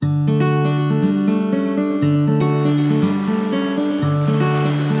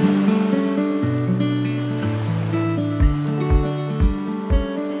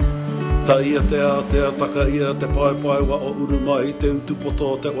ia te ataka ia te pai wa o urumai te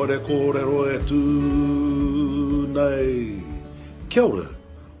utupoto te ore kōrero e tū nei. Kia ora.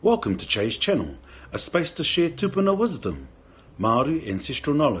 Welcome to Chase Channel, a space to share tupuna wisdom, Māori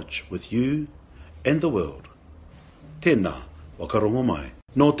ancestral knowledge with you and the world. Tēnā, wakarongo mai.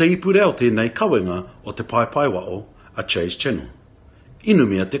 No te ipureo tēnei kawenga o te pai wao a Chase Channel.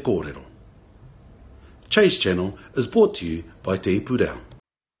 Inumia te kōrero. Chase Channel is brought to you by Te Ipureo.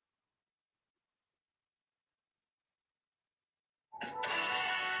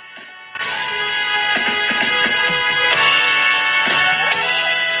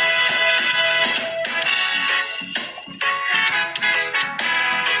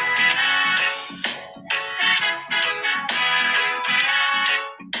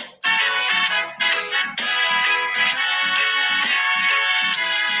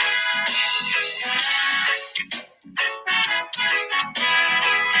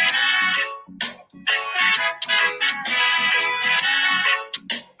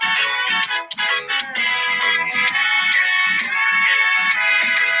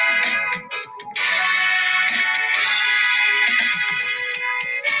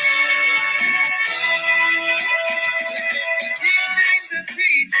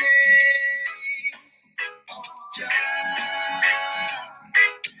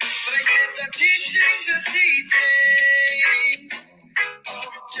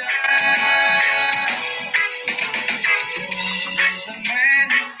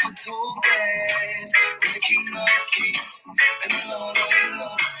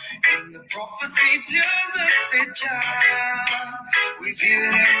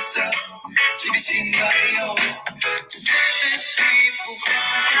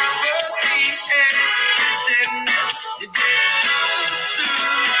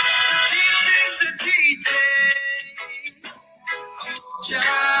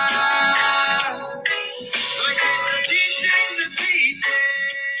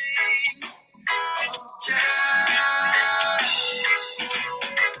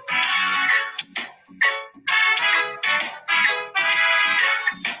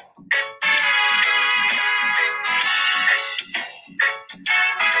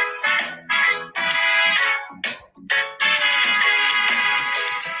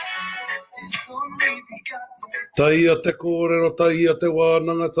 Taia te kōrero, taia te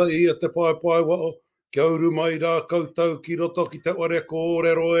wānanga, taia te pai wao. Kia uru mai rā koutou ki roto ki te ore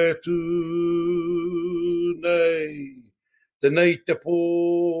kōrero e tū nei. Tenei te pō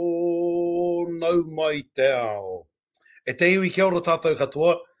nau mai te ao. E te iwi kia ora tātou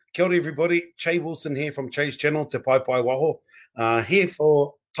katoa. Kia ora everybody, Che Wilson here from Chase Channel, te pai waho. Here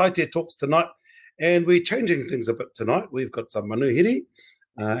for Taite Talks tonight. And we're changing things a bit tonight. We've got some manuhiri,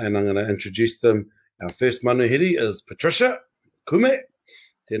 and I'm going to introduce them. Our first manuhiri is Patricia Kume,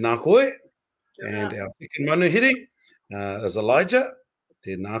 tēnā koe. And our second manuhiri is Elijah,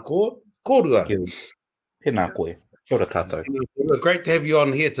 tēnā koe, kōrua. Tēnā koe, kia ora tātou. Great to have you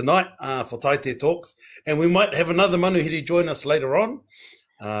on here tonight for Taite Talks. And we might have another manuhiri join us later on.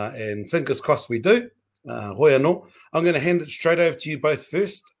 And fingers crossed we do. Hoi anō. I'm going to hand it straight over to you both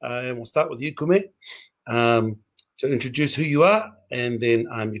first. And we'll start with you, Kume. To introduce who you are, and then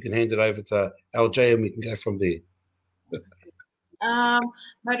you can hand it over to LJ and we can go from there.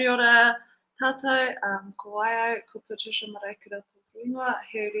 Mauri ora tātou, ko ai au, ko Patricia Maraikura tōku ingoa,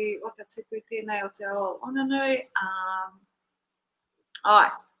 heuri wakatipu tēnei o te ao Onanui. Ai,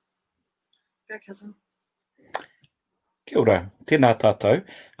 go cousin. Kia ora, tēnā tātou,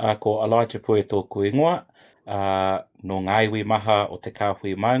 ko Elijah Pue tōku ingoa, no ngā iwi maha o te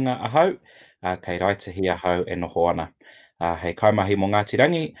kāhui maunga ahau, kei raitahi ahau e noho ana. Hei kaimahi mō Ngāti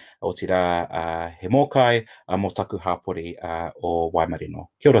Rangi, o tira he mōkai mō taku hāpori o Waimarino.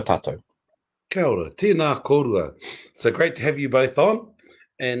 Kia ora tātou. Kia ora, tēnā kōrua. So great to have you both on.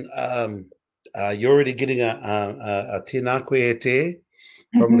 And you're already getting a tēnā koe e te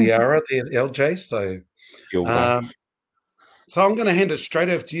from Liara, the LJ. So, so I'm going to hand it straight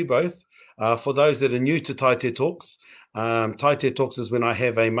over to you both. For those that are new to Taite Talks, Taite Talks is when I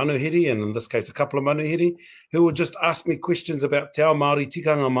have a manuhiri, and in this case a couple of manuhiri, who will just ask me questions about te ao Māori,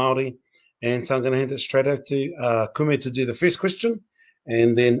 tikanga Māori. And so I'm going to hand it straight over to Kume to do the first question,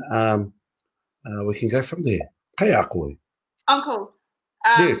 and then we can go from there. Kei a koe. Uncle.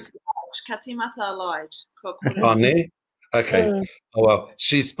 Yes. Ka tīmata Elijah. Oh, ne? Okay. Oh, well,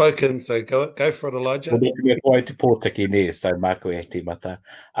 she's spoken, so go for it, Elijah. Me koe te pōtaki ne, so māko e tīmata.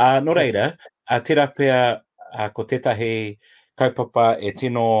 No reira, tira pia ko tētahi kaupapa e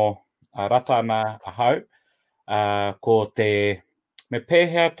tino ratana ahau, ko te me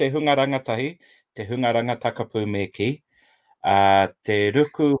pēhea te hunga rangatahi, te hunga ranga takapu me ki, te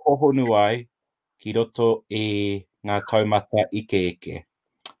ruku hohonu ai ki roto i ngā taumata ike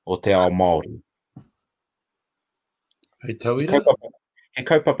o te ao Māori. Hei tauira? He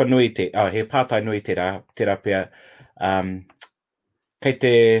kaupapa nui he pātai nui tērā pia. Kei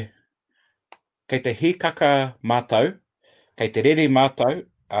te hikaka mātou, kei te riri mātou,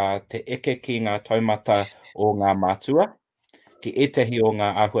 te eke ki ngā taumata o ngā mātua, ki etahi o ngā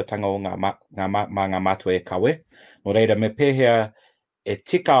āhuatanga o ngā mātua e kawe. Nō reira, me pēhea e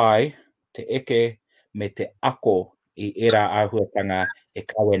tika ai te eke me te ako i era āhuatanga e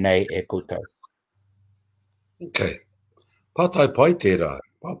kawe nei e koutou. Okay. Pātai pai tērā.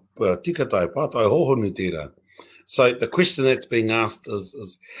 Tikatai, pātai hohonu tērā. So the question that's being asked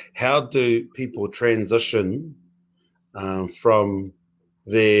is how do people transition from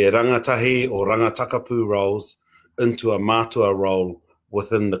their rangatahi or rangatakapu roles into a mātua role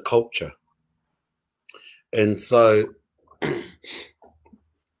within the culture? And so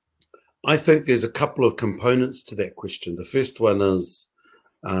I think there's a couple of components to that question. The first one is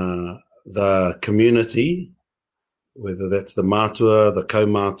the community, whether that's the mātua, the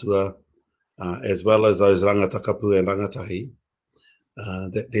kaumātua, as well as those rangatakapu and rangatahi,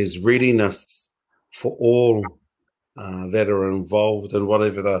 that there's readiness for all that are involved in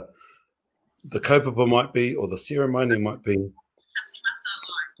whatever the kaupapa might be or the ceremony might be.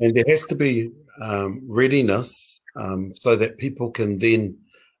 And there has to be readiness so that people can then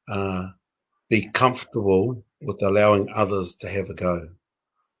be comfortable with allowing others to have a go.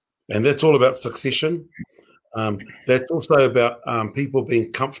 And that's all about succession. That's also about people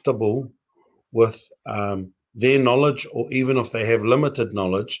being comfortable with their knowledge, or even if they have limited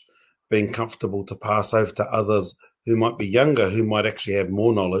knowledge, being comfortable to pass over to others who might be younger, who might actually have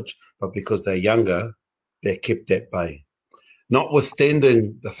more knowledge, but because they're younger, they're kept at bay.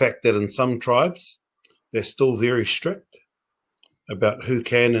 Notwithstanding the fact that in some tribes, they're still very strict about who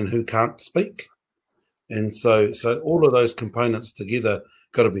can and who can't speak. And so all of those components together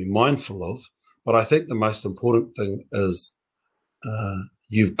got to be mindful of. But I think the most important thing is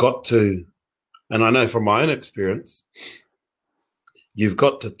you've got to, and I know from my own experience, you've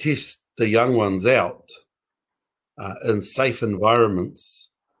got to test the young ones out in safe environments.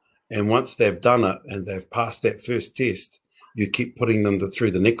 And once they've done it and they've passed that first test, you keep putting them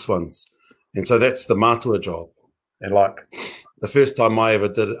through the next ones. And so that's the mātua job. And like the first time I ever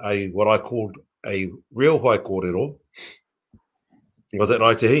did what I called a real hoi kōrero was at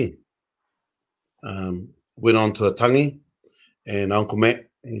Aitehi. Went on to a tangi, and Uncle Matt,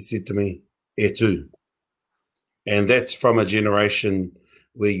 he said to me, e tū. And that's from a generation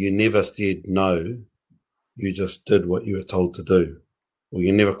where you never said no, you just did what you were told to do, or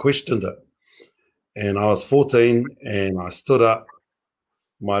you never questioned it. And I was 14 and I stood up,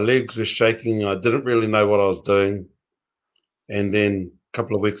 my legs were shaking, I didn't really know what I was doing. And then a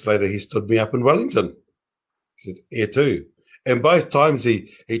couple of weeks later, he stood me up in Wellington. He said, e tū. And both times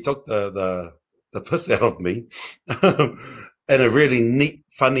he took the piss out of me in a really neat,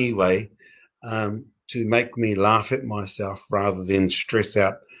 funny way, to make me laugh at myself rather than stress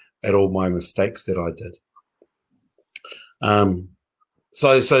out at all my mistakes that I did.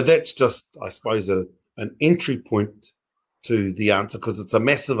 So that's just, I suppose, an entry point to the answer, because it's a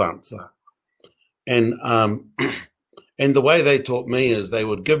massive answer. And and the way they taught me is they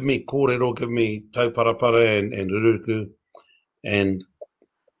would give me kōrero, give me tauparapara and ruruku, and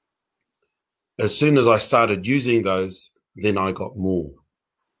as soon as I started using those, then I got more.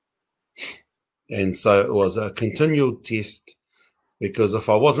 And so it was a continual test, because if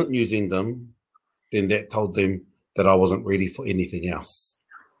I wasn't using them, then that told them that I wasn't ready for anything else.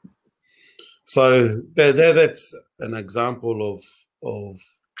 So that's an example of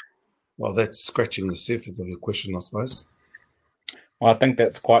well, that's scratching the surface of your question, I suppose. Well, I think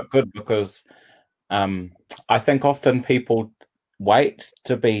that's quite good, because I think often people wait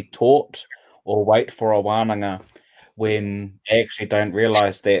to be taught or wait for a wānanga when they actually don't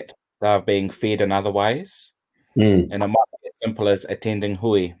realise that they're being fed in other ways. And it might be as simple as attending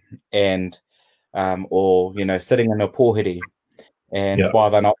hui and or sitting in a pōhiri, and while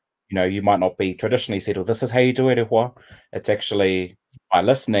they're not, you might not be traditionally said, "Oh, this is how you do it," it's actually by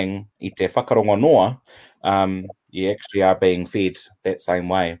listening I te whakarongo noa, you actually are being fed that same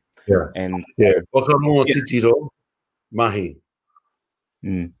way. And whakarongo titiro mahi.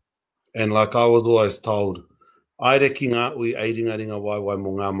 And like I was always told, aere ki ngā ui eiringa ringa waiwai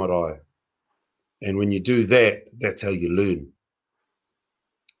mō ngā marae. And when you do that, that's how you learn.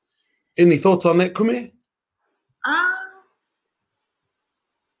 Any thoughts on that, Kume?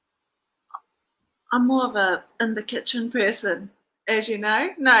 I'm more of a in the kitchen person, as you know.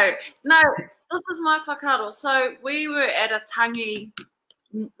 No, this is my whakaaro. So we were at a tangi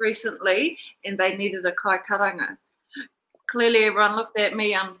recently, and they needed a kai karanga. Clearly, everyone looked at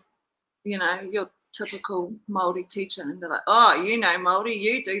me. Your typical Māori teacher, and they're like, "Oh, Māori,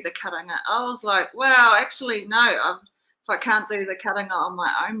 you do the karanga." I was like, "Wow, actually, no. If I can't do the karanga on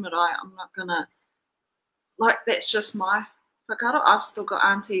my own marae, I'm not gonna That's just my whakaaro. I've still got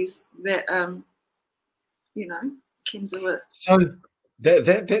aunties that can do it. So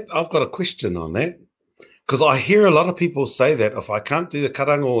that I've got a question on that, because I hear a lot of people say that if I can't do the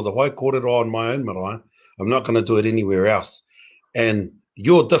karanga or the waikōrero on my own marae, I'm not going to do it anywhere else. And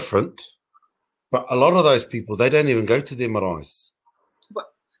you're different, but a lot of those people, they don't even go to their maraes.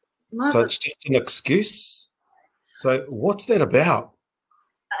 So it's just an excuse. So what's that about?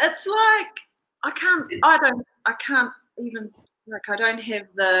 It's like I don't have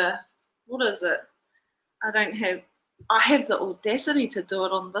the, what is it? I have the audacity to do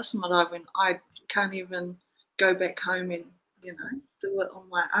it on this marae when I can't even go back home and, do it on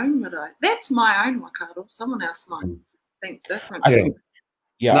my own marae. That's my own whakaaro. Someone else might think different. I think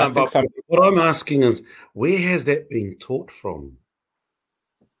so. What I'm asking is, where has that been taught from?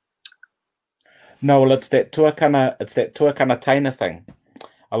 No, well, it's that tuakana taina thing.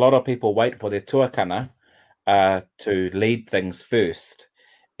 A lot of people wait for their tuakana to lead things first.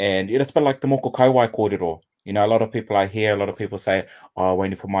 And it's a bit like the moko kauai kōrero. A lot of people I hear, a lot of people say, "Oh,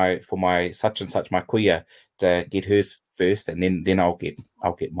 waiting for my such and such, my kuia, to get hers first, and then I'll get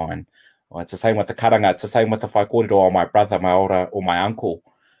mine." Well, it's the same with the karanga. It's the same with the whaikōrero or my brother, my ora, or my uncle.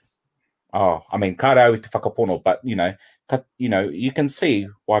 Oh, I mean, kāre au te whakapono, but you can see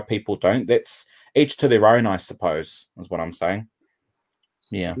why people don't. That's each to their own, I suppose, is what I'm saying.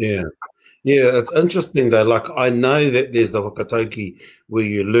 Yeah. It's interesting though. Like, I know that there's the whakatauki where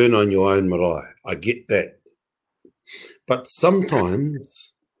you learn on your own marae. I get that, but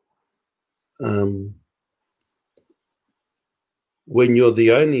sometimes, when you're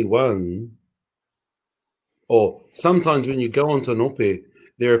the only one, or sometimes when you go onto an ope,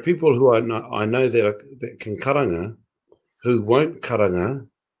 there are people who I know that can karanga, who won't karanga,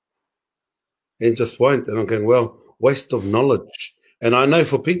 and just won't. And I'm going, well, waste of knowledge. And I know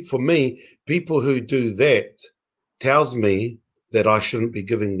for me, people who do that tells me that I shouldn't be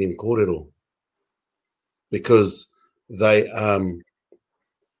giving them kōrero, because they're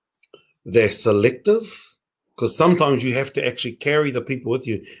selective. Because sometimes you have to actually carry the people with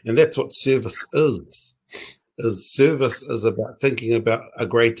you, and that's what service is. Service is about thinking about a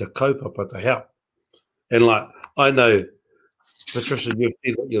greater kaupapa to help. And like, I know, Patricia, you've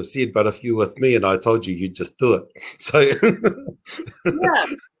said what you've said, but if you're with me and I told you, you'd just do it. So yeah,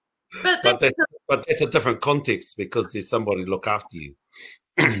 but that's a different context, because there's somebody to look after you.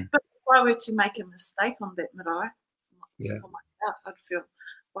 But if I were to make a mistake on that marae, for myself, I'd feel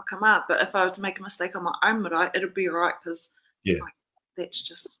wakama. But if I were to make a mistake on my own marae, it'd be right, because that's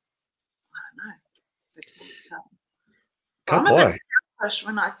just, I don't know. I'm a bit selfish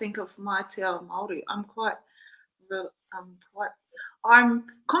when I think of my te ao Māori. I'm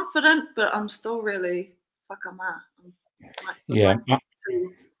confident, but I'm still really whakama.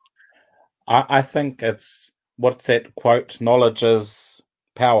 I think it's, what's that quote? Knowledge is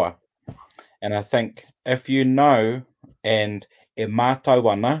power. And I think if you know, and e mātau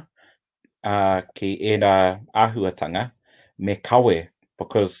ana ki ēnā āhuatanga, me kawe,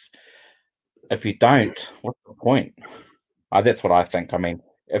 because if you don't, what's the point? That's what I think. I mean,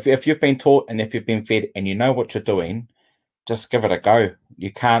 if you've been taught and if you've been fed and you know what you're doing, just give it a go.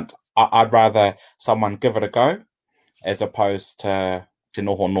 You can't. I'd rather someone give it a go as opposed to te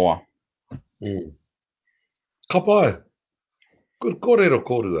noho noa. Kapai. Good kōrero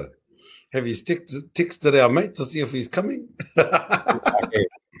kōrua. Have you texted our mate to see if he's coming?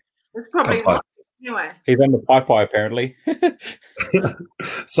 It's probably not. Anyway, he's on the pai apparently.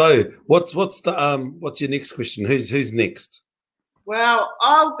 So what's your next question? Who's next? Well,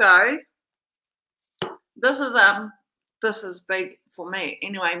 I'll go. This is big for me.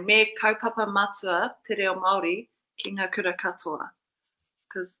 Anyway, me kaupapa matua te reo Māori ki ngā kura katoa,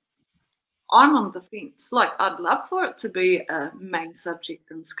 because I'm on the fence. Like, I'd love for it to be a main subject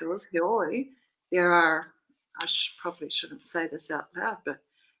in schools. Heoi, I probably shouldn't say this out loud, but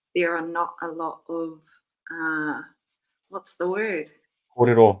there are not a lot of, what's the word?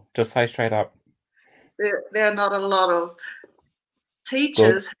 Kōrero, just say straight up. There are not a lot of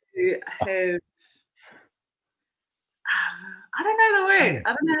teachers who have, I don't know the word.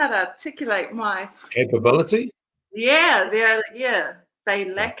 I don't know how to articulate my capability. Yeah, they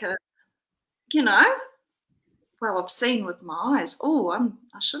lack it. Well, I've seen with my eyes. I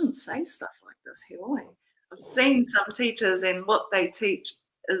shouldn't say stuff like this here. I've seen some teachers and what they teach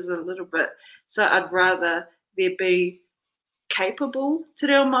is a little bit. So I'd rather there be capable Te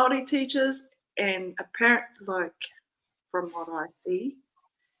Reo Māori teachers, and apparently, like from what I see,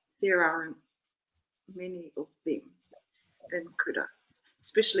 there aren't many of them in kura,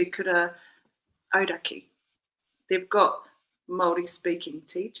 especially kura Auraki. They've got Māori speaking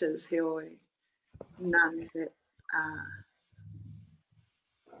teachers, heoi, none that are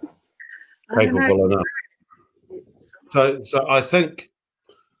capable enough. So I think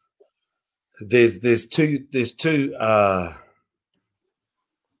there's two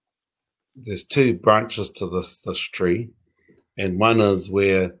branches to this tree, and one is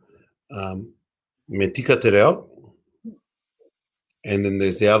where me tika te reo, and then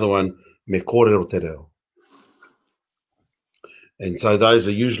there's the other one me kōrero te reo. And so those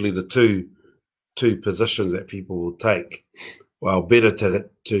are usually the two positions that people will take. Well, better to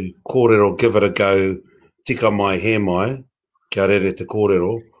kōrero, give it a go, tika mai he mai, kia rere te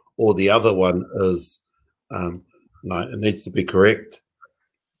kōrero, or the other one is, no, it needs to be correct.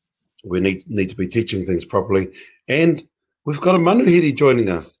 We need to be teaching things properly. And we've got a manuhiri joining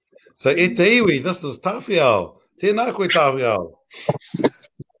us. So e te iwi, this is Tawhiao. Tēnā koe Tawhiao.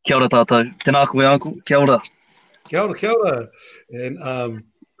 Kia ora tātou. Tēnā koe uncle. Kia ora. Kia ora, kia ora. And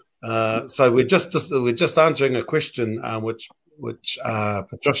so we're just answering a question which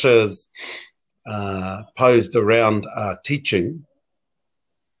Patricia has posed around teaching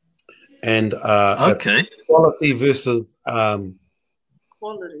and okay, quality versus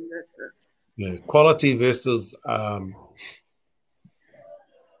quality. That's it. Yeah, quality versus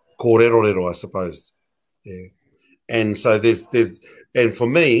kōrero, I suppose. Yeah, and so there's and for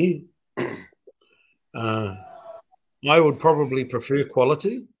me, I would probably prefer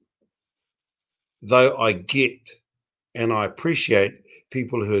quality, though I get and I appreciate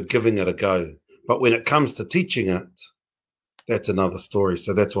people who are giving it a go. But when it comes to teaching it, that's another story.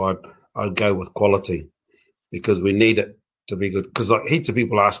 So that's why I'd go with quality, because we need it to be good. Because like heaps of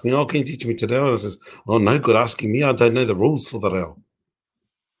people ask me, "Oh, can you teach me te reo?" And I says, "Oh, no good asking me. I don't know the rules for the reo.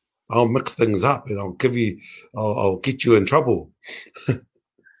 I'll mix things up and I'll get you in trouble."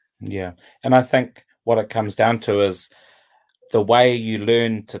 Yeah, and I think what it comes down to is the way you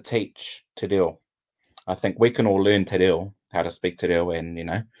learn to teach te reo. I think we can all learn te reo, how to speak te reo, and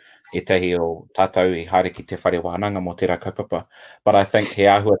e tehi o tātou I haere ki te whare wānanga mō tērā kaupapa. But I think he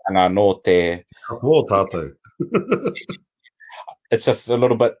āhuatanga nō te... Mō tātou. It's just a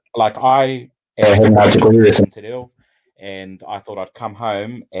little bit like I am in te reo, and I thought I'd come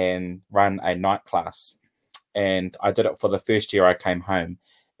home and run a night class. And I did it for the first year I came home.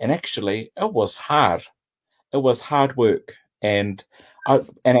 And actually, it was hard. It was hard work. And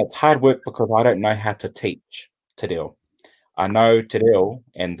it's hard work because I don't know how to teach te reo. I know te reo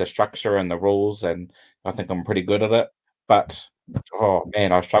and the structure and the rules, and I think I'm pretty good at it. But, oh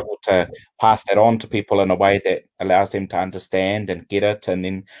man, I struggle to pass that on to people in a way that allows them to understand and get it and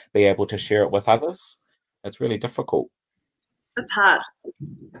then be able to share it with others. It's really difficult. It's hard.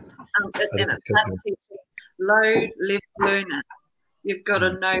 And it's hard teaching low-level learners. You've got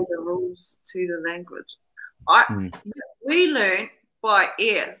to know the rules to the language. We learn by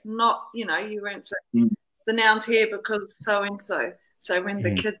ear, not, you weren't saying the noun's here because so-and-so. So when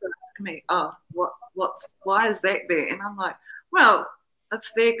the kids ask me, "Oh, why is that there?" And I'm like, well,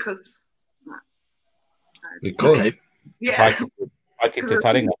 it's there because... Because. Yeah.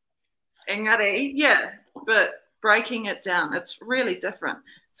 Engari, yeah, but breaking it down, it's really different.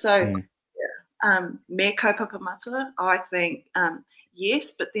 So, me kaupapa matua, I think,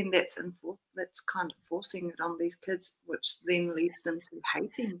 yes, but then that's kind of forcing it on these kids, which then leads them to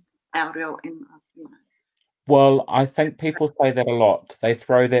hating our reo and, Well, I think people say that a lot. They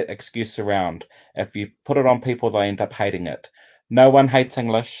throw that excuse around. If you put it on people, they end up hating it. No one hates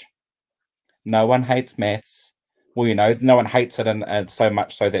English. No one hates maths. Well, no one hates it and so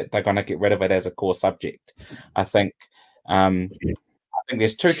much so that they're going to get rid of it as a core subject. I think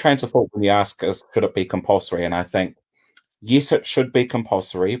there's two trains of thought when you ask, should it be compulsory? And I think, yes, it should be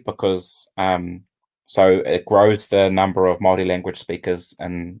compulsory because so it grows the number of multi-language speakers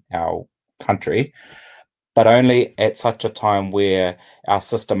in our country, but only at such a time where our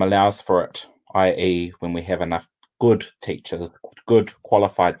system allows for it, i.e. when we have enough good teachers, good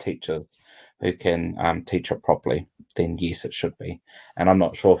qualified teachers who can teach it properly, then yes, it should be. And I'm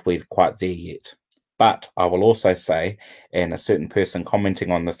not sure if we're quite there yet. But I will also say, and a certain person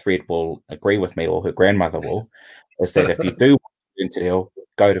commenting on the thread will agree with me, or her grandmother will, is that if you do want to learn te reo,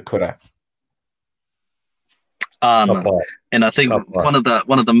 go to kura. And I think one of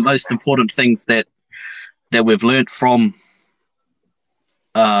the most important things that we've learned from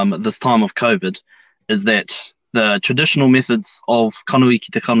this time of COVID is that the traditional methods of kanui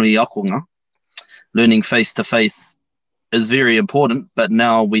ki te kanui akonga, learning face-to-face, is very important, but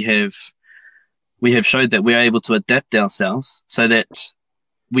now we have showed that we're able to adapt ourselves so that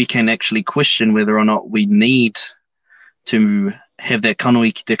we can actually question whether or not we need to have that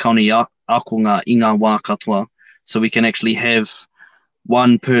kanui ki te kanui akonga i ngā wā katoa, so we can actually have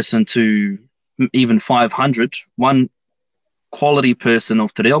one person to even 500, one quality person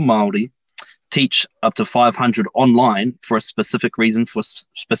of te reo Māori teach up to 500 online for a specific reason, for a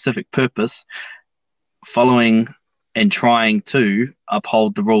specific purpose, following and trying to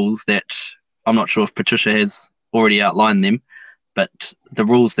uphold the rules that I'm not sure if Patricia has already outlined them, but the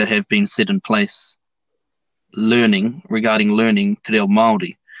rules that have been set in place regarding learning te reo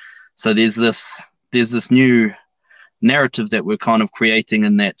Māori. So there's this new narrative that we're kind of creating,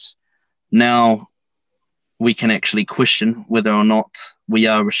 in that now we can actually question whether or not we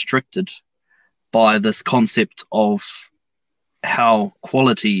are restricted by this concept of how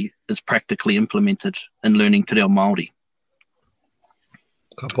quality is practically implemented in learning te reo Māori.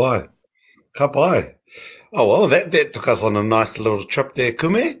 Ka pai. Ka pai. Oh, well, that took us on a nice little trip there,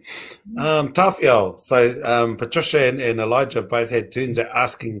 Kume. Tawhiao. So Patricia and Elijah have both had turns at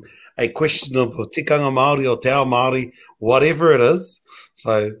asking a question of tikanga Māori or te ao Māori, whatever it is.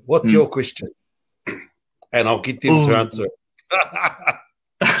 So what's your question? And I'll get them to answer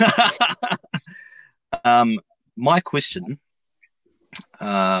it. My question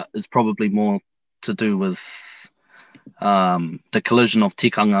is probably more to do with the collision of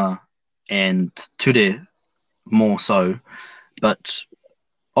tikanga and ture more so. But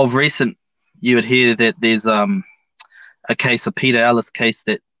of recent, you would hear that there's a case, a Peter Ellis case,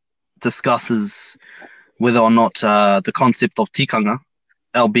 that discusses whether or not the concept of tikanga,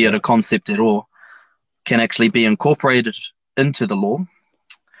 albeit a concept at all, can actually be incorporated into the law.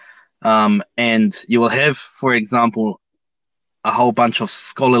 And you will have, for example, a whole bunch of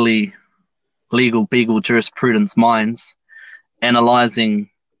scholarly legal beagle jurisprudence minds analysing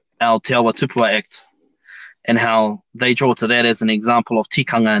our Te Awa Tupua Act and how they draw to that as an example of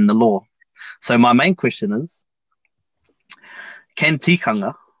tikanga in the law. So my main question is, can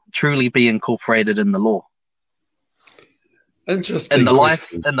tikanga truly be incorporated in the law? Interesting. In the life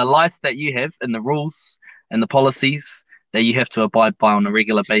that you have, in the rules and the policies that you have to abide by on a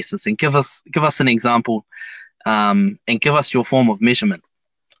regular basis, and give us an example, and give us your form of measurement.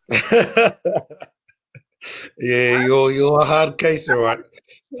 Yeah, you're a hard case, all right.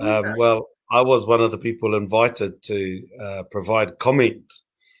 Well, I was one of the people invited to provide comment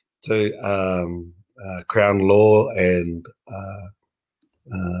to Crown Law and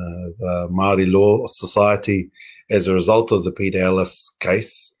the Māori Law Society as a result of the Peter Ellis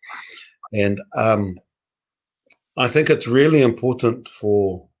case. And I think it's really important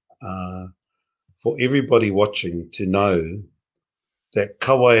for everybody watching to know that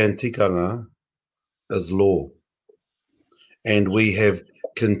kawai and tikanga is law. And we have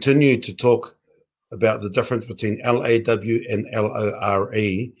continued to talk about the difference between LAW and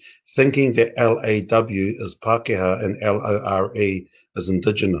LORE, thinking that LAW is Pākehā and LORE is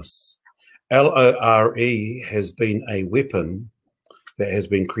Indigenous. LORE has been a weapon that has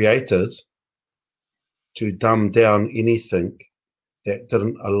been created to dumb down anything that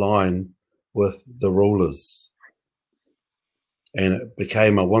didn't align with the rulers. And it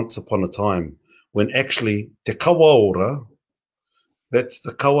became a once upon a time when actually te kawa ora, that's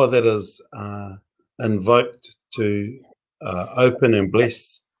the kawa that is invoked to open and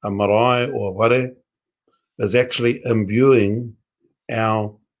bless a marae or ware, is actually imbuing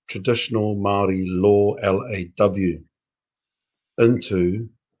our traditional Māori law, LAW, into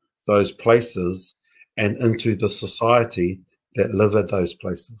those places and into the society that live at those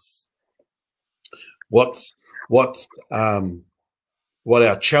places. What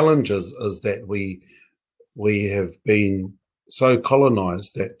our challenge is that we have been so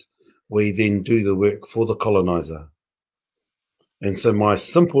colonized that we then do the work for the colonizer. And so my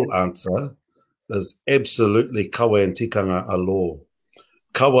simple answer is absolutely kawa and tikanga are law.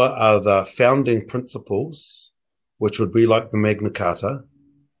 Kawa are the founding principles, which would be like the Magna Carta,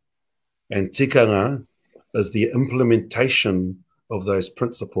 and tikanga is the implementation of those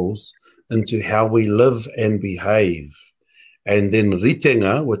principles into how we live and behave. And then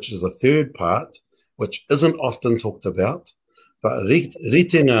ritenga, which is a third part, which isn't often talked about, but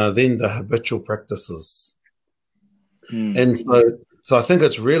ritenga then the habitual practices. And so I think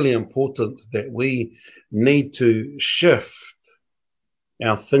it's really important that we need to shift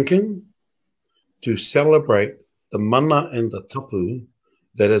our thinking to celebrate the mana and the tapu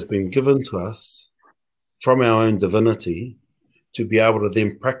that has been given to us from our own divinity, to be able to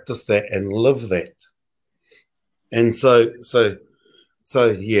then practice that and live that. And so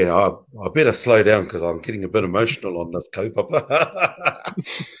yeah, I better slow down because I'm getting a bit emotional on this, kaupapa.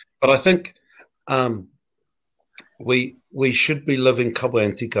 But I think we should be living kawa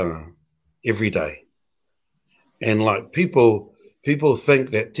and tikanga every day. And like people think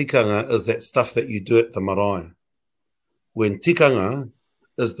that tikanga is that stuff that you do at the marae, when tikanga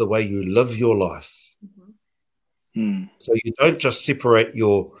is the way you live your life. So you don't just separate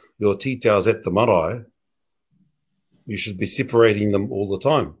your titels at the marae. You should be separating them all the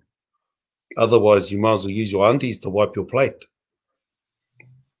time. Otherwise, you might as well use your undies to wipe your plate.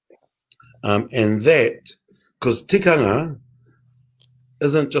 And that, because tikanga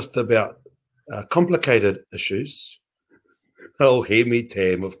isn't just about complicated issues. Oh, hear me,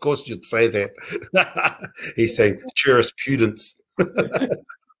 Tam. Of course you'd say that. He's saying jurisprudence. Because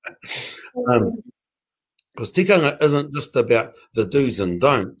tikanga isn't just about the do's and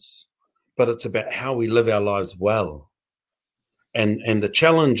don'ts, but it's about how we live our lives well. And the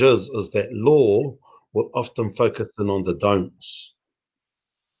challenge is that law will often focus in on the don'ts.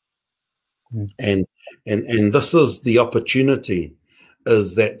 And this is the opportunity,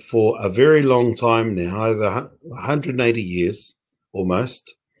 is that for a very long time now, over 180 years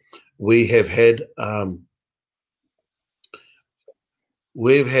almost, we have had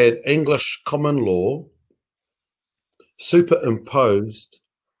English common law superimposed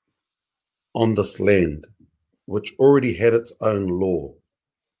on this land, which already had its own law.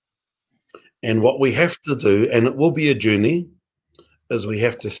 And what we have to do, and it will be a journey, is we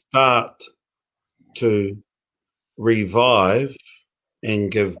have to start to revive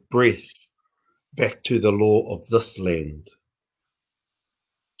and give breath back to the law of this land.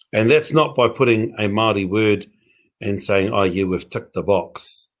 And that's not by putting a Māori word and saying, oh yeah, we've ticked the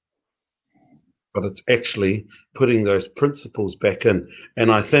box. But it's actually putting those principles back in.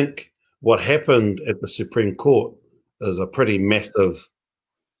 And I think what happened at the Supreme Court is a pretty massive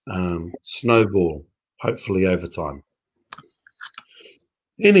snowball, hopefully over time.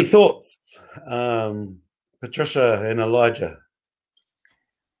 Any thoughts, Patricia and Elijah?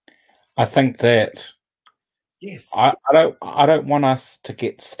 I think that yes, I don't want us to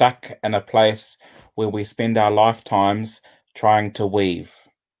get stuck in a place where we spend our lifetimes trying to weave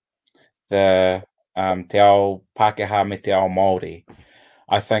the te ao Pākehā me te ao Māori.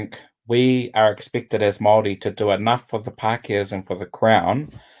 I think we are expected as Māori to do enough for the Pākehās and for the Crown,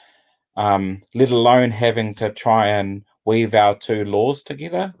 let alone having to try and weave our two laws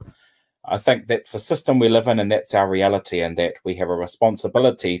together. I think that's the system we live in, and that's our reality, and that we have a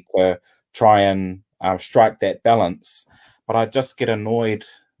responsibility to try and strike that balance. But I just get annoyed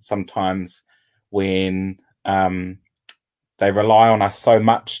sometimes when they rely on us so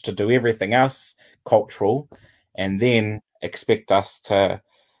much to do everything else cultural, and then expect us to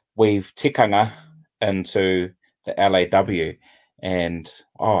weave tikanga into the LAW. And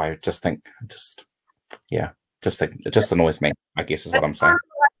I just think, it just annoys me, I guess is what I'm saying.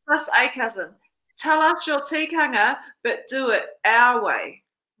 Plus, cousin, tell us your tikanga, but do it our way.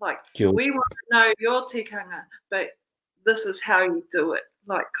 Like, we want to know your tikanga, but this is how you do it,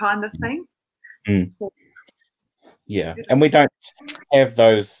 like, kind of thing. Yeah, and we don't have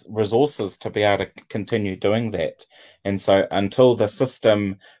those resources to be able to continue doing that. And so until the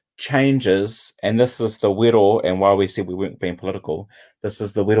system changes, and this is the wero, and while we said we weren't being political, this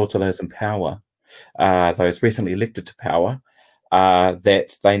is the wero to those in power, those recently elected to power,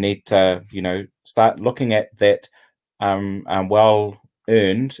 that they need to, start looking at that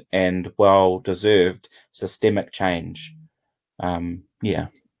well-earned and well-deserved systemic change. Right,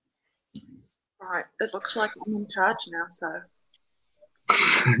 it looks like I'm in charge now, so.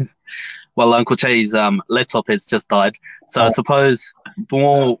 Well, Uncle Che's laptop has just died, so I suppose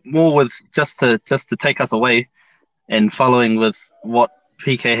more with just to take us away, and following with what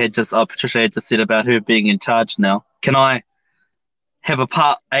Patricia had just said about her being in charge now. Can I have a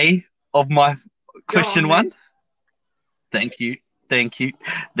part A of my question one? Thank you. Go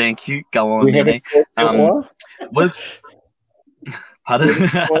on, Nene.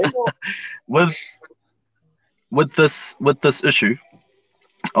 With this issue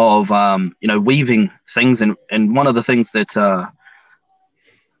of weaving things, and one of the things that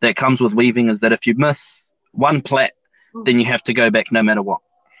comes with weaving is that if you miss one plait, then you have to go back no matter what.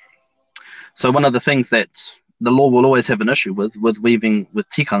 So one of the things that the law will always have an issue with weaving with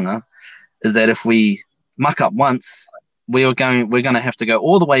tikanga is that if we muck up once, we're going to have to go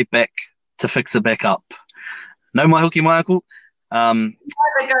all the way back to fix it back up. No mai hoki mai aku. They go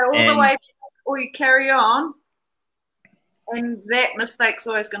all the way back, or you carry on, and that mistake's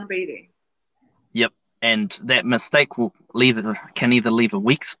always going to be there. Yep, and that mistake can either leave a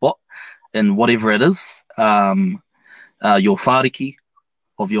weak spot in whatever it is, your whāriki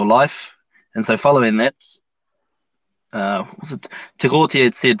of your life. And so following that, Te Kote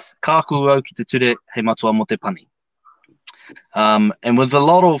had said, kāku au ki te ture he matua mo te pani. And with a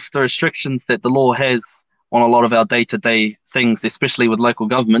lot of the restrictions that the law has on a lot of our day-to-day things, especially with local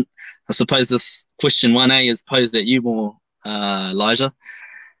government, I suppose this question 1A is posed at you more, Elijah.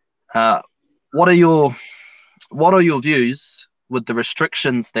 What are your views with the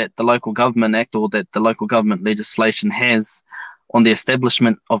restrictions that the Local Government Act or that the local government legislation has on the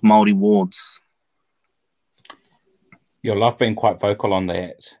establishment of Māori wards? Yeah, I've been quite vocal on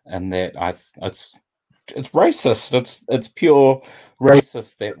that, and that it's racist. It's pure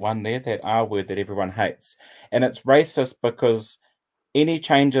racist, that one there, that R word that everyone hates. And it's racist because any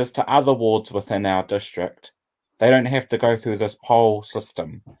changes to other wards within our district, they don't have to go through this poll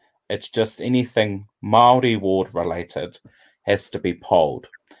system. It's just anything Māori ward related has to be polled.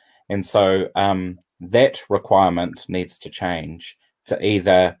 And so that requirement needs to change to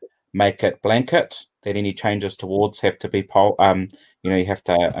either make it blanket, that any changes towards have to be poll. You have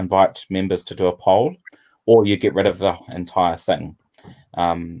to invite members to do a poll, or you get rid of the entire thing.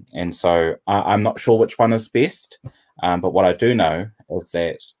 And so I'm not sure which one is best, but what I do know is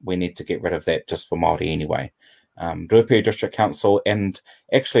that we need to get rid of that just for Māori anyway. Ruapehu District Council, and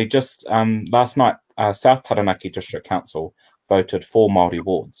actually just last night, South Taranaki District Council voted for Māori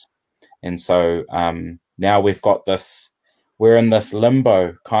wards. And so now we've got this, we're in this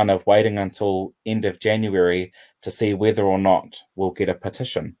limbo, kind of waiting until end of January to see whether or not we'll get a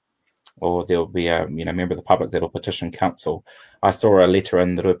petition, or there'll be a member of the public that'll petition council. I saw a letter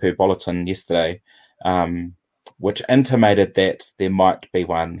in the Ruapehu Bulletin yesterday, which intimated that there might be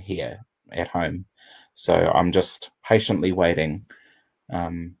one here at home. So I'm just patiently waiting.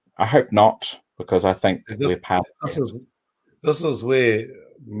 I hope not, because I think we're past. This is where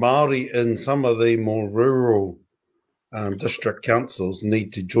Māori in some of the more rural district councils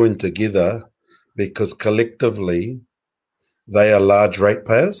need to join together, because collectively they are large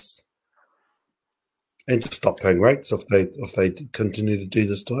ratepayers, and just stop paying rates if they continue to do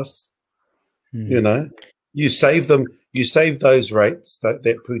this to us. You save them, you save those rates, that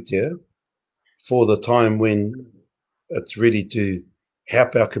putia, for the time when it's ready to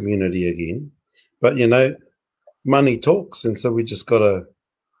help our community again. But money talks, and so we just got to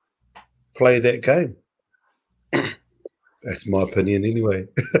play that game. That's my opinion anyway.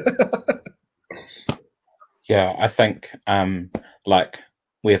 Yeah, I think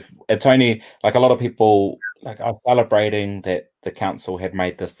it's only like a lot of people are celebrating that the council had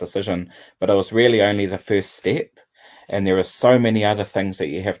made this decision, but it was really only the first step, and there are so many other things that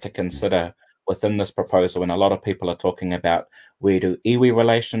you have to consider within this proposal. And a lot of people are talking about, where do iwi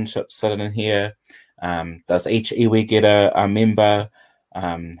relationships sit in here? Does each iwi get a member?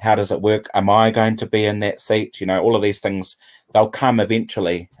 How does it work? Am I going to be in that seat? All of these things, they'll come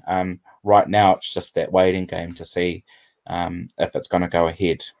eventually. Right now, it's just that waiting game to see if it's going to go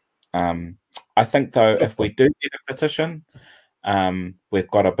ahead. I think, though, if we do get a petition, we've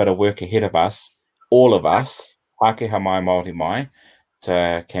got a bit of work ahead of us, all of us, Pākehā mai, Māori mai,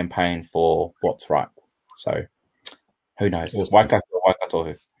 to campaign for what's right. So, who knows? Awesome.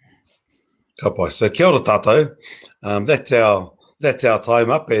 Waikatohu. Ka pai. So, kia ora tātou. That's our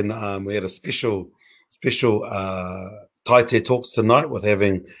time up, and we had a special Taite Talks tonight with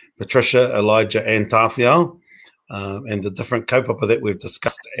having Patricia, Elijah, and Tāwhiao, and the different kaupapa that we've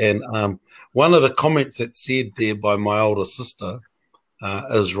discussed. And one of the comments that's said there by my older sister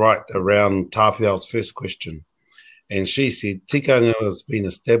is right around Tāwhiao's first question. And she said, tikanga has been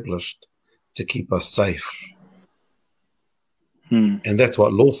established to keep us safe. And that's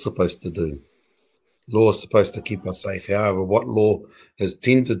what law's supposed to do. Law is supposed to keep us safe. However, what law has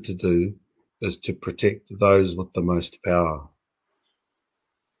tended to do is to protect those with the most power.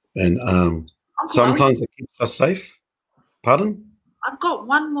 And sometimes it keeps us safe. Pardon? I've got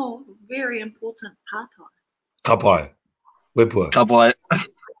one more very important pātai. Ka pai. Wepua. Ka pai.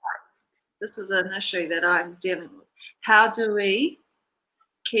 This is an issue that I'm dealing with. How do we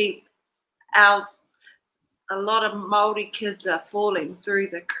keep a lot of Māori kids are falling through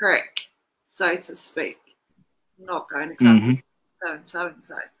the crack, so to speak, not going to classes, so and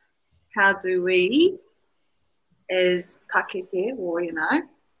so. How do we, as Pakeke, or awhi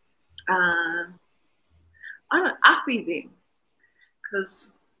them,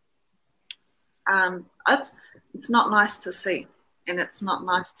 because it's not nice to see, and it's not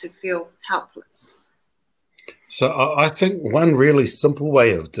nice to feel helpless. So I think one really simple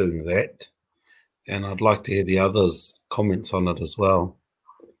way of doing that, and I'd like to hear the others' comments on it as well,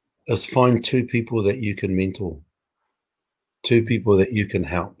 is find two people that you can mentor, two people that you can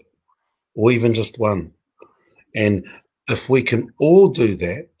help, or even just one. And if we can all do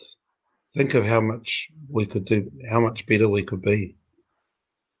that, think of how much we could do, how much better we could be.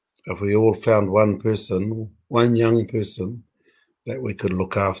 If we all found one person, one young person that we could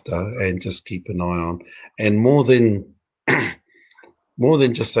look after and just keep an eye on. And more than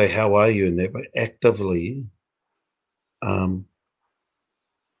just say, how are you in there, but actively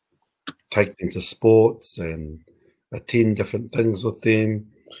take them to sports and attend different things with them,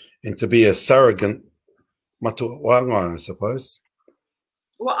 and to be a surrogate matua wanga, I suppose.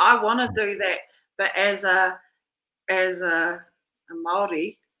 Well, I want to do that, but as a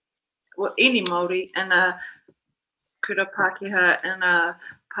Māori, well, any Māori in a kura Pākehā, in a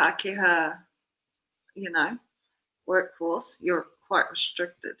Pākehā, workforce, you're quite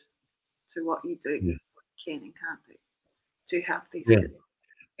restricted to what you do, can and can't do to help these kids.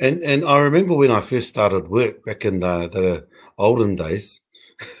 And I remember when I first started work back in the olden days,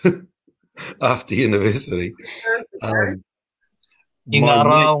 after university. My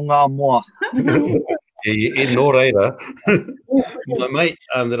mate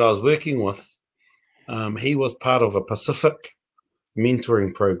that I was working with, he was part of a Pacific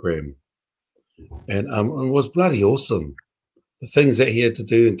mentoring program, and it was bloody awesome. The things that he had to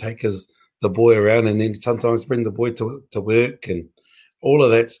do and take the boy around, and then sometimes bring the boy to work and all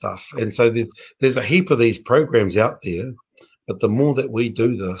of that stuff. And so there's a heap of these programs out there, but the more that we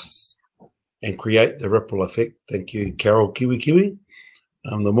do this and create the ripple effect, thank you, Carol Kiwi,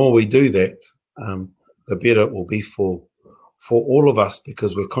 the more we do that, the better it will be for all of us,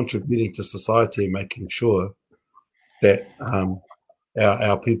 because we're contributing to society and making sure that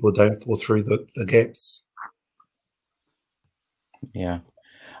our people don't fall through the gaps. Yeah,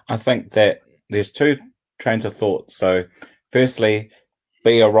 I think that there's two trains of thought. So firstly,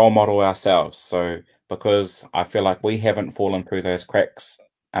 be a role model ourselves. So because I feel like we haven't fallen through those cracks,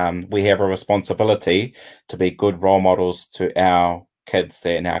 we have a responsibility to be good role models to our kids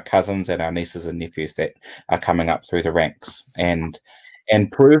and our cousins and our nieces and nephews that are coming up through the ranks, and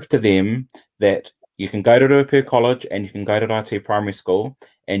prove to them that you can go to Ruapehu College and you can go to Raitea Primary School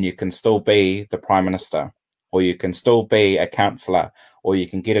and you can still be the Prime Minister, or you can still be a councillor, or you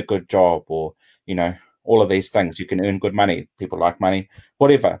can get a good job, or, all of these things. You can earn good money. People like money.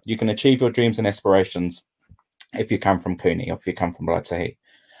 Whatever. You can achieve your dreams and aspirations if you come from Cooney or if you come from Raitahi.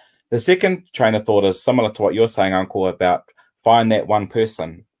 The second train of thought is similar to what you're saying, Uncle, about find that one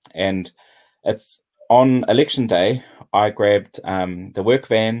person. And it's on election day, I grabbed the work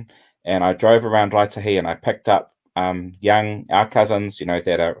van and I drove around Raitahi and I picked up our cousins,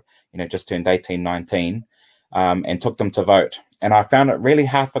 that are, just turned 18, 19, and took them to vote. And I found it really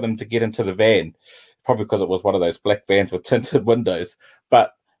hard for them to get into the van, probably because it was one of those black vans with tinted windows.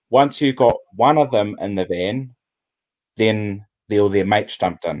 But once you got one of them in the van, then all their mates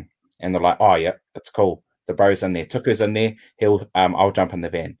jumped in. And they're like, oh, yeah, it's cool. The bro's in there. Tuku's in there. I'll jump in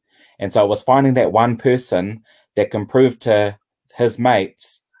the van. And so it was finding that one person that can prove to his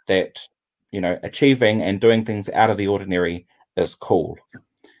mates that, achieving and doing things out of the ordinary is cool.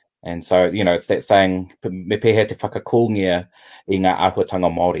 And so, it's that saying, me pehe te whakakoongia I ngā āhuatanga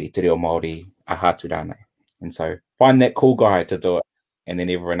Māori, te reo Māori, ahatu rānei. And so find that cool guy to do it, and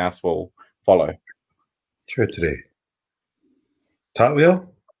then everyone else will follow. True today. Tāwea?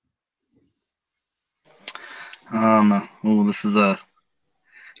 This is a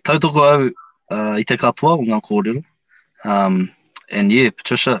tautoko au I te katoa o ngā kōrero. And yeah,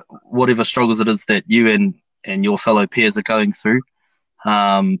 Patricia, whatever struggles it is that you and your fellow peers are going through,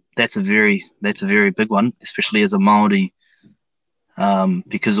 that's a very big one, especially as a Māori,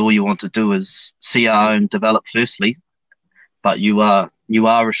 because all you want to do is see our own develop firstly, but you are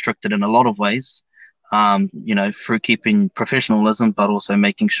restricted in a lot of ways, through keeping professionalism, but also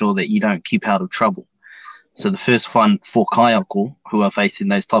making sure that you don't keep out of trouble. So the first one for kaiako who are facing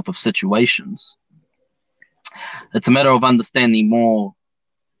those type of situations, it's a matter of understanding more.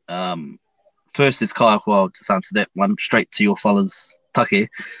 First is kaiako, I'll just answer that one straight to your fellas take.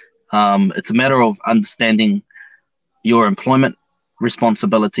 It's a matter of understanding your employment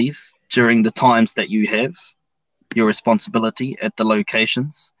responsibilities during the times that you have your responsibility at the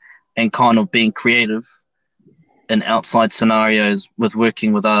locations, and kind of being creative in outside scenarios with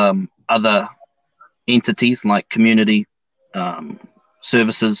working with other entities like community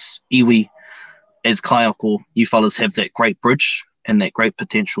services, iwi. As kaiako, you fellas have that great bridge and that great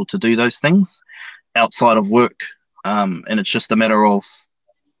potential to do those things outside of work, and it's just a matter of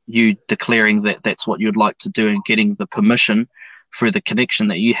you declaring that that's what you'd like to do and getting the permission through the connection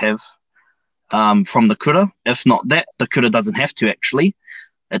that you have from the kura. If not that, the kura doesn't have to actually.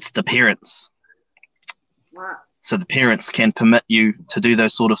 It's the parents. Wow. So the parents can permit you to do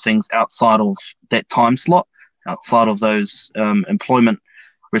those sort of things outside of that time slot, outside of those employment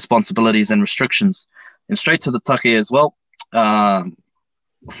responsibilities and restrictions. And straight to the take as well.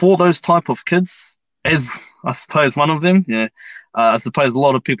 For those type of kids, as I suppose one of them, I suppose a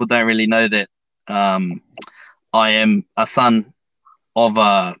lot of people don't really know that I am a son of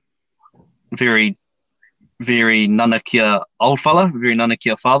a very, very nanakia old fella, very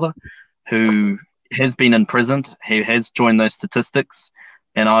nanakia father, who has been imprisoned, who has joined those statistics,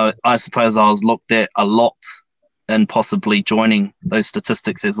 and I suppose I was looked at a lot in possibly joining those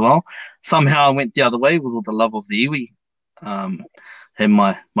statistics as well. Somehow I went the other way with all the love of the iwi. And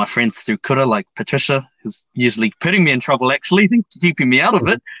my friends through kura, like Patricia, is usually putting me in trouble, actually, keeping me out of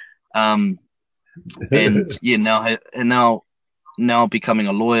it. And yeah, now becoming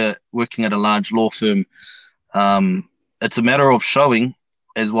a lawyer, working at a large law firm. It's a matter of showing,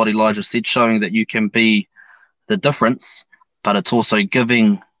 as what Elijah said, showing that you can be the difference, but it's also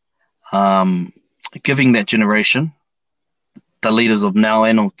giving that generation, the leaders of now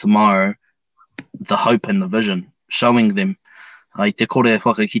and of tomorrow, the hope and the vision, showing them ai te kore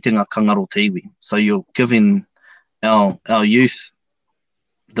whakakitenga kangaro te iwi. So you're giving our youth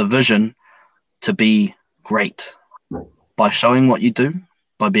the vision to be great by showing what you do,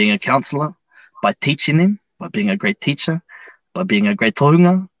 by being a counsellor, by teaching them, by being a great teacher, by being a great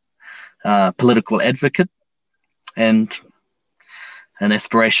tohunga, political advocate, and an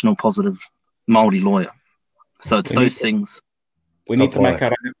aspirational, positive Māori lawyer. So it's those things. We need to make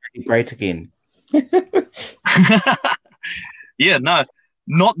our own great again. Yeah, no,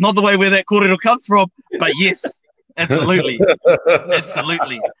 not the way where that kōrero comes from, but yes, absolutely.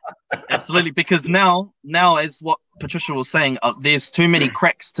 Absolutely, because now, as what Patricia was saying, there's too many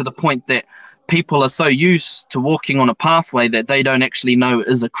cracks to the point that people are so used to walking on a pathway that they don't actually know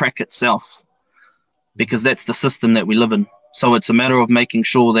is a crack itself, because that's the system that we live in. So it's a matter of making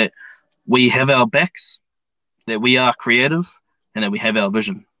sure that we have our backs, that we are creative, and that we have our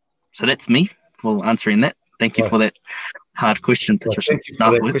vision. So that's me for answering that. Thank you for that hard question, Patricia. Thank you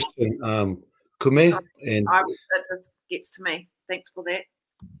for that question, Kume. And that gets to me. Thanks for that.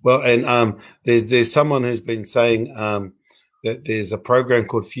 Well, and there's someone who's been saying that there's a program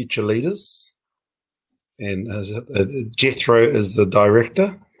called Future Leaders, and Jethro is the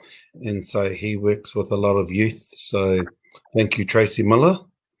director, and so he works with a lot of youth. So thank you, Tracy Miller,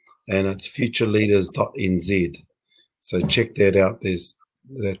 and it's futureleaders.nz. So check that out.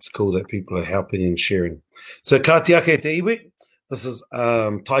 That's cool that people are helping and sharing. So ka te ake te iwi. This is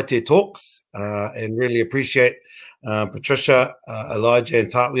Taite Talks, and really appreciate Patricia, Elijah,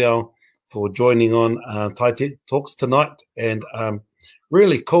 and Tāwiao for joining on Taite Talks tonight. And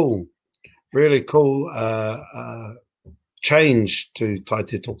really cool change to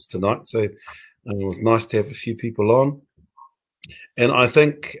Taite Talks tonight. So it was nice to have a few people on. And I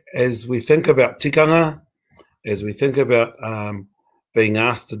think as we think about tikanga, as we think about being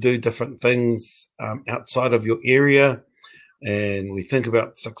asked to do different things outside of your area, and we think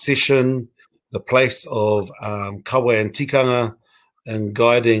about succession, the place of kawe and tikanga in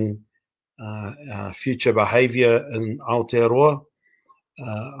guiding future behaviour in Aotearoa,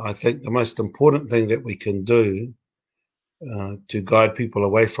 I think the most important thing that we can do to guide people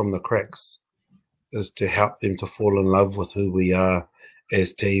away from the cracks is to help them to fall in love with who we are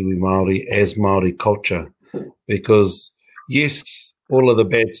as te iwi Māori, as Māori culture. Because, yes, all of the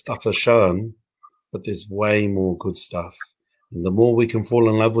bad stuff is shown, but there's way more good stuff. And the more we can fall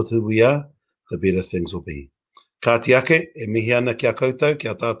in love with who we are, the better things will be. Ka te ake, e mihi ana kia koutou,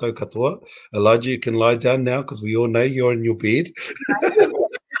 kia tātou katoa. Elijah, you can lie down now because we all know you're in your bed.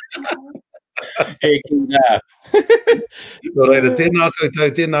 Hey, kia. Nō reira,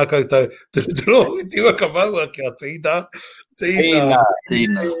 tēnā koutou. Tūturo, tiwa ka maua kia tīna. Tīna.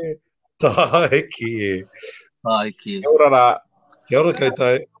 Tai ki. Kia ora rā. Kia ora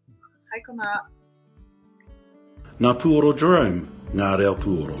koutou. Hei kona. Ngā Puoro Jerome, Ngā Reo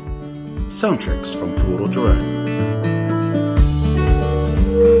Puoro. Soundtracks from Puoro Jerome.